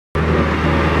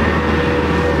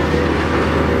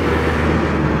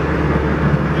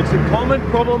common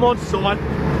problem on site.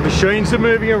 Machines are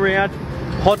moving around,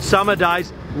 hot summer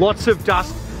days, lots of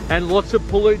dust and lots of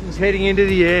pollutants heading into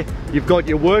the air. You've got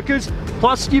your workers,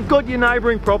 plus you've got your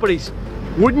neighbouring properties.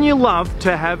 Wouldn't you love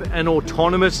to have an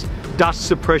autonomous dust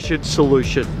suppression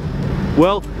solution?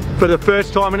 Well, for the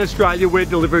first time in Australia, we're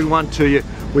delivering one to you.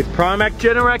 With Promac,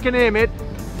 Generac and AirMet,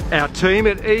 our team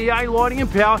at EA Lighting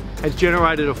and Power has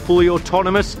generated a fully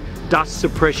autonomous dust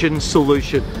suppression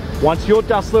solution. Once your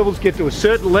dust levels get to a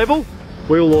certain level,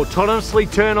 we will autonomously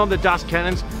turn on the dust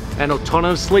cannons and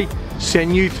autonomously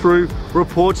send you through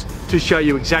reports to show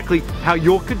you exactly how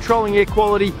you're controlling air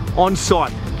quality on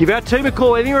site. Give our team a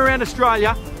call anywhere around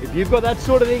Australia. If you've got that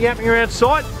sort of thing happening around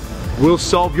site, we'll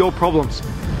solve your problems.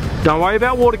 Don't worry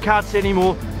about water carts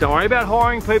anymore. Don't worry about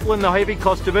hiring people and the heavy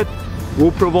cost of it.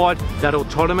 We'll provide that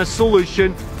autonomous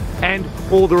solution and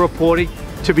all the reporting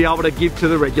to be able to give to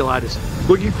the regulators.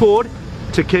 Looking forward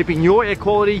to keeping your air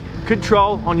quality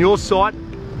control on your site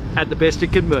at the best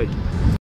it can be.